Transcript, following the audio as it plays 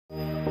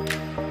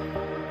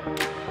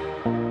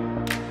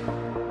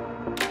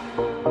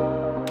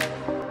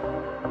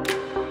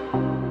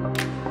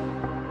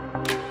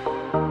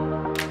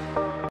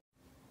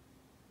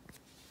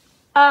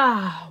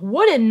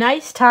What a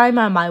nice time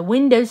on my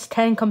Windows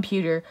 10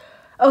 computer.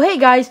 Oh, hey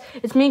guys,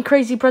 it's me,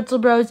 Crazy Pretzel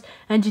Bros,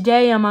 and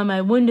today I'm on my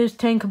Windows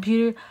 10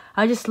 computer.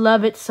 I just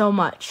love it so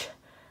much.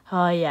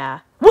 Oh, yeah.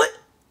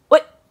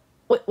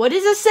 What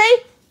does it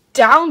say?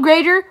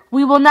 Downgrader?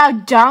 We will now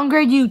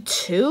downgrade you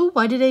to?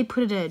 Why did they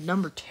put it at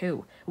number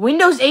 2?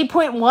 Windows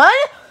 8.1?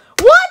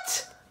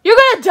 What? You're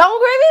gonna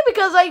downgrade me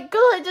because I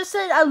just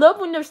said I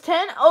love Windows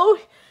 10? Oh,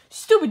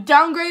 stupid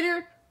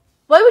downgrader.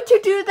 Why would you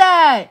do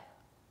that?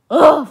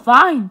 Oh,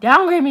 fine,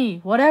 downgrade me,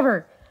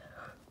 whatever.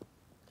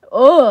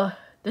 Ugh,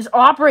 this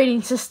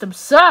operating system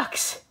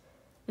sucks.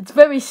 It's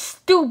very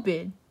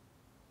stupid.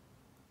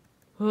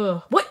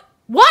 Ugh.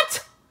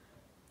 What?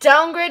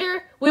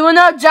 Downgrader? We will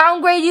now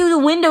downgrade you to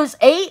Windows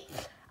 8?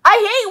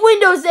 I hate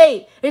Windows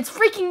 8. It's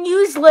freaking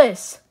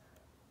useless.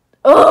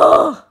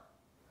 Ugh.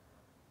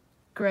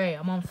 Great,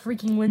 I'm on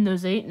freaking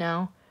Windows 8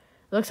 now.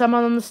 Looks like I'm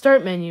on the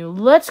start menu.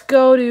 Let's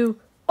go to...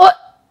 What?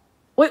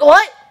 Wait,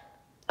 what?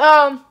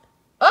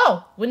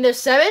 Oh, Windows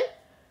 7?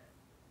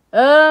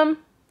 I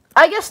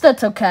guess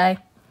that's okay.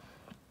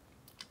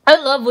 I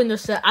love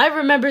Windows 7. I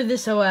remember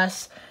this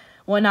OS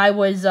when I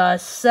was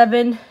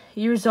 7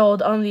 years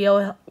old on the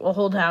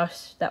old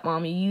house that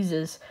Mommy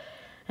uses.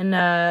 And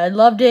I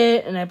loved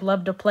it, and I'd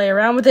love to play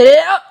around with it.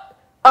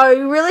 I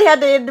really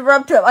had to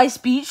interrupt my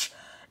speech.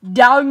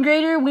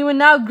 Downgrader, we will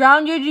now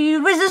ground you to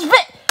use Windows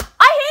Vista.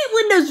 I hate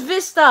Windows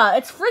Vista.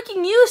 It's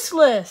freaking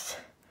useless.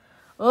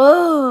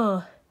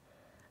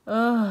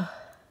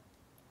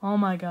 Oh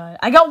my god.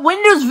 I got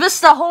Windows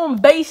Vista Home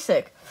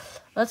Basic.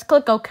 Let's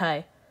click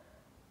OK.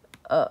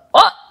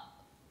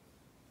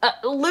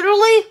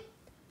 Literally?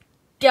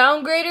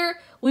 Downgrader?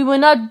 We will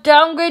not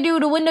downgrade you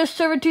to Windows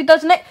Server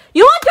 2008.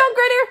 You want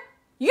downgrader?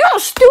 You're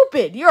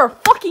stupid. You're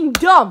fucking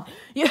dumb.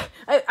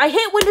 I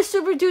hate Windows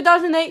Server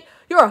 2008.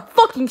 You're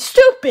fucking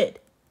stupid.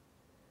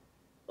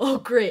 Oh,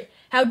 great.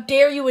 How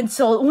dare you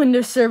insult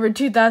Windows Server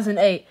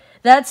 2008.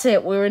 That's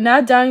it. We are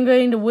now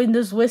downgrading to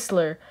Windows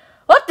Whistler.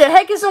 What the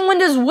heck is a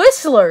Windows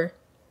Whistler?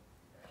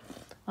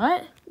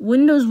 What?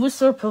 Windows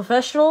Whistler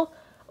Professional?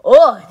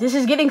 Oh, this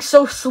is getting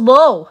so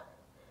slow.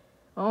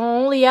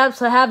 Only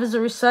apps I have is a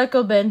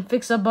recycle bin,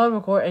 fix a bug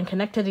report, and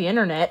connect to the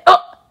internet.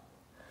 Oh!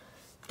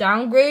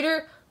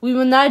 Downgrader? We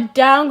will not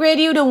downgrade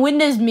you to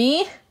Windows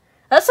Me?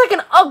 That's like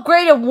an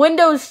upgrade of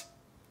Windows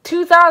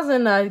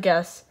 2000, I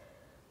guess.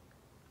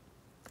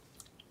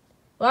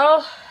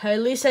 Well,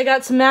 at least I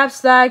got some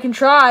apps that I can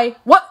try.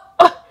 What?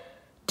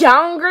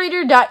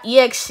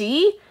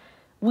 Downgrader.exe?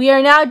 We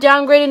are now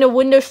downgrading to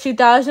Windows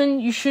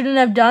 2000. You shouldn't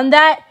have done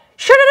that.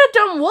 Shouldn't have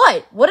done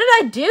what? What did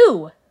I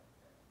do?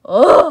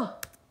 Ugh.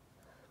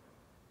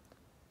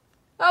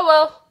 Oh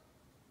well.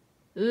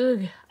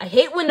 Ugh. I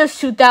hate Windows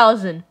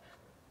 2000.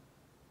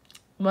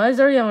 Why is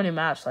there already on a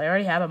mouse? I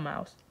already have a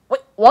mouse.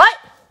 Wait, what?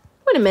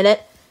 Wait a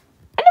minute.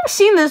 I've never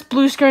seen this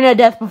blue screen of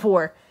death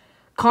before.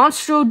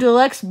 Constro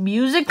Deluxe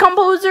Music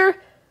Composer?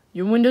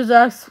 Your Windows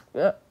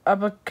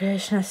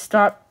application has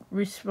stopped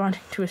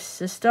responding to a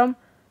system.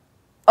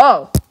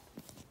 Oh.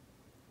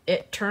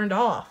 It turned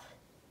off.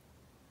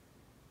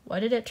 Why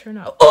did it turn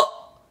off?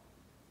 Oh!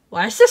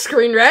 Why is the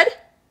screen red?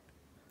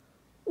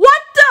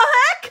 What the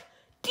heck?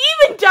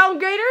 Demon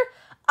Downgrader?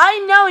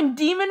 I'm now in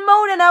demon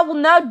mode and I will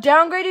now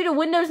downgrade you to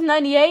Windows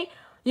 98.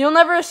 You'll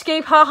never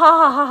escape. Ha ha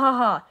ha ha ha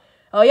ha.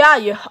 Oh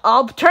yeah,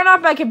 I'll turn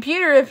off my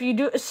computer if you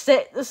do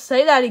say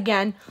that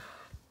again.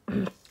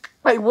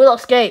 I will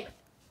escape.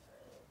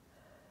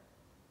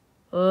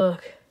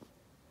 Ugh.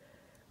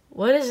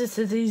 What is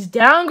this? These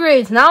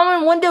downgrades. Now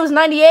I'm on Windows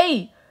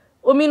 98.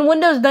 I mean,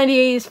 Windows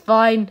 98 is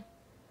fine.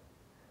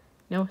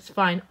 No, it's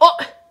fine. Oh!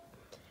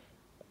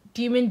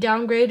 Demon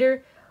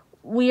Downgrader.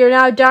 We are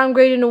now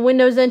downgrading to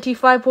Windows NT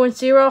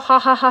 5.0. Ha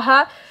ha ha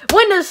ha.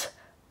 Windows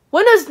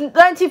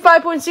NT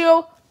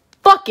 5.0.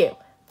 Fuck it.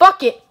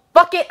 Fuck it.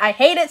 Fuck it. I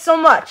hate it so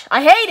much.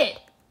 I hate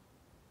it.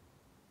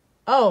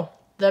 Oh,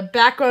 the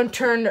background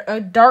turned a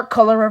dark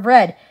color of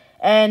red.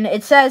 And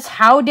it says,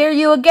 how dare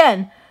you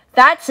again?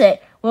 That's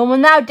it. We will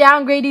now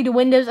downgrade you to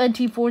Windows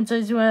NT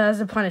 4.0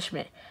 as a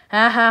punishment.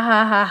 Ha ha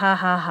ha ha ha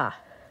ha ha.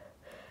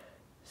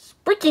 It's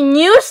freaking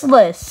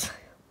useless.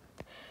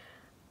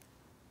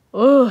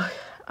 Ugh.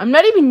 I'm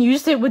not even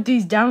used to it with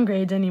these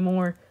downgrades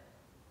anymore.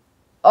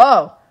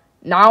 Oh.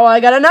 Now I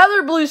got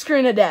another blue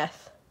screen of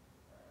death.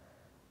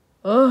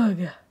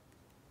 Ugh.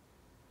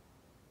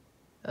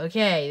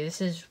 Okay,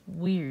 this is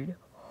weird.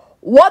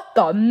 What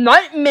the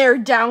nightmare,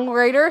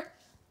 Downgrader?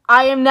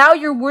 I am now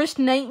your worst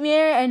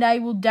nightmare, and I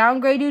will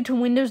downgrade you to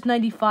Windows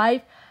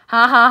 95.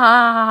 Ha ha ha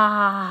ha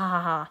ha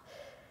ha ha.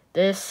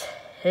 This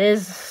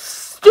is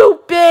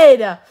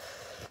stupid.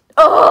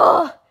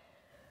 Ugh.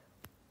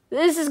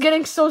 This is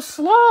getting so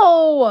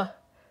slow.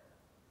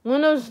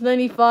 Windows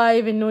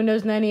 95 and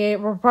Windows 98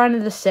 were kind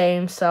of the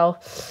same, so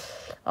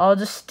I'll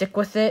just stick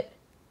with it.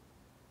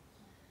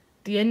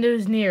 The end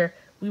is near.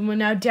 We will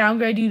now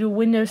downgrade you to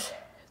Windows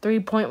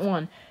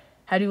 3.1.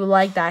 How do you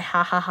like that?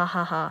 Ha ha ha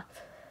ha ha.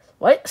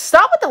 What?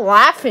 Stop with the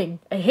laughing.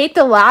 I hate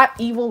the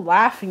evil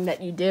laughing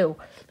that you do.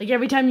 Like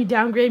every time you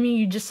downgrade me,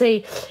 you just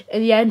say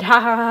in the end,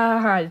 ha ha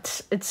ha ha.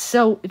 It's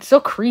so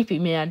creepy,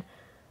 man.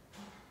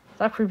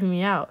 Stop creeping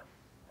me out.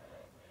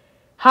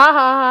 Ha ha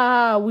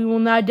ha ha. We will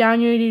not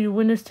downgrade you to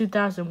Windows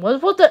 2000.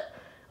 What's with the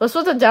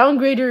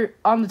downgrader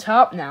on the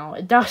top now?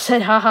 It now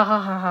said ha ha ha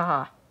ha ha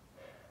ha.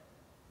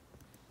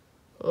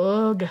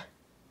 Ugh.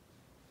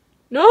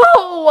 No,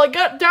 I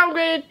got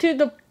downgraded to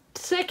the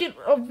second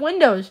of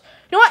Windows.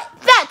 You know what?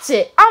 That's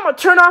it. I'm gonna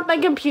turn off my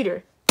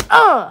computer.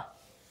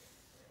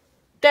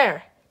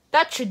 There.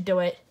 That should do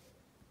it.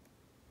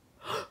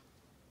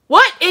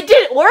 What? It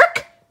didn't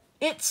work?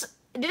 Did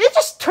it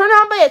just turn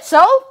on by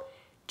itself?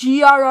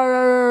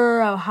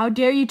 GRRRRO. How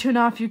dare you turn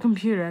off your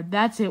computer?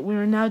 That's it. We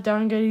are now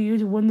downgrading you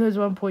to Windows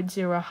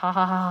 1.0. Ha ha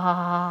ha ha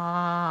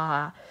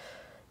ha.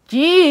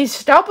 Jeez,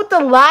 stop with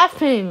the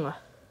laughing. No!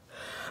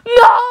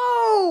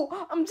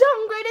 I'm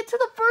downgraded to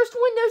the first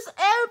Windows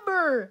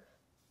ever.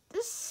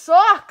 This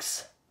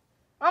sucks.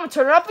 I'm gonna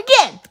turn it off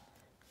again.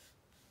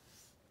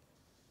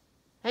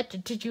 I had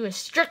to teach you a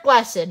strict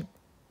lesson.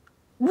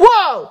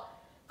 Whoa!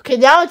 Okay,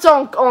 now it's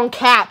on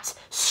caps.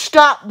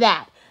 Stop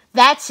that.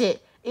 That's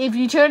it. If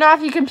you turn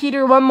off your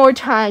computer one more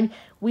time,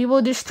 we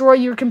will destroy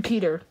your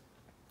computer.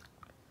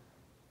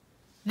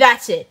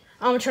 That's it.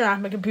 I'm gonna turn off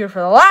my computer for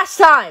the last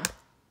time.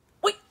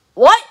 Wait,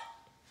 what?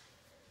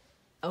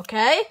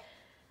 Okay.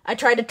 I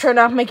tried to turn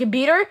off my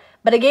computer,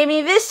 but it gave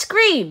me this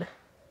screen.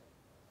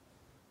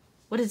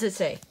 What does it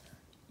say?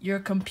 Your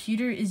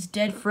computer is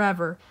dead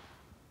forever.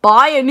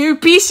 Buy a new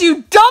piece,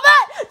 you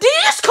dumbass! Did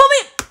you just call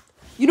me?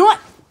 You know what?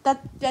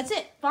 That's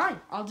it. Fine.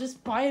 I'll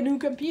just buy a new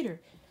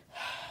computer.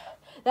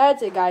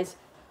 That's it, guys.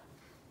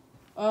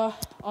 I'll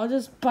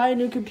just buy a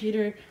new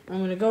computer. I'm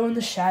gonna go in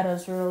the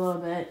shadows for a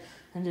little bit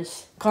and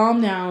just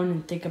calm down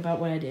and think about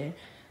what I did.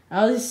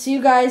 I'll just see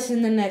you guys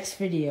in the next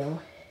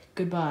video.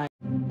 Goodbye.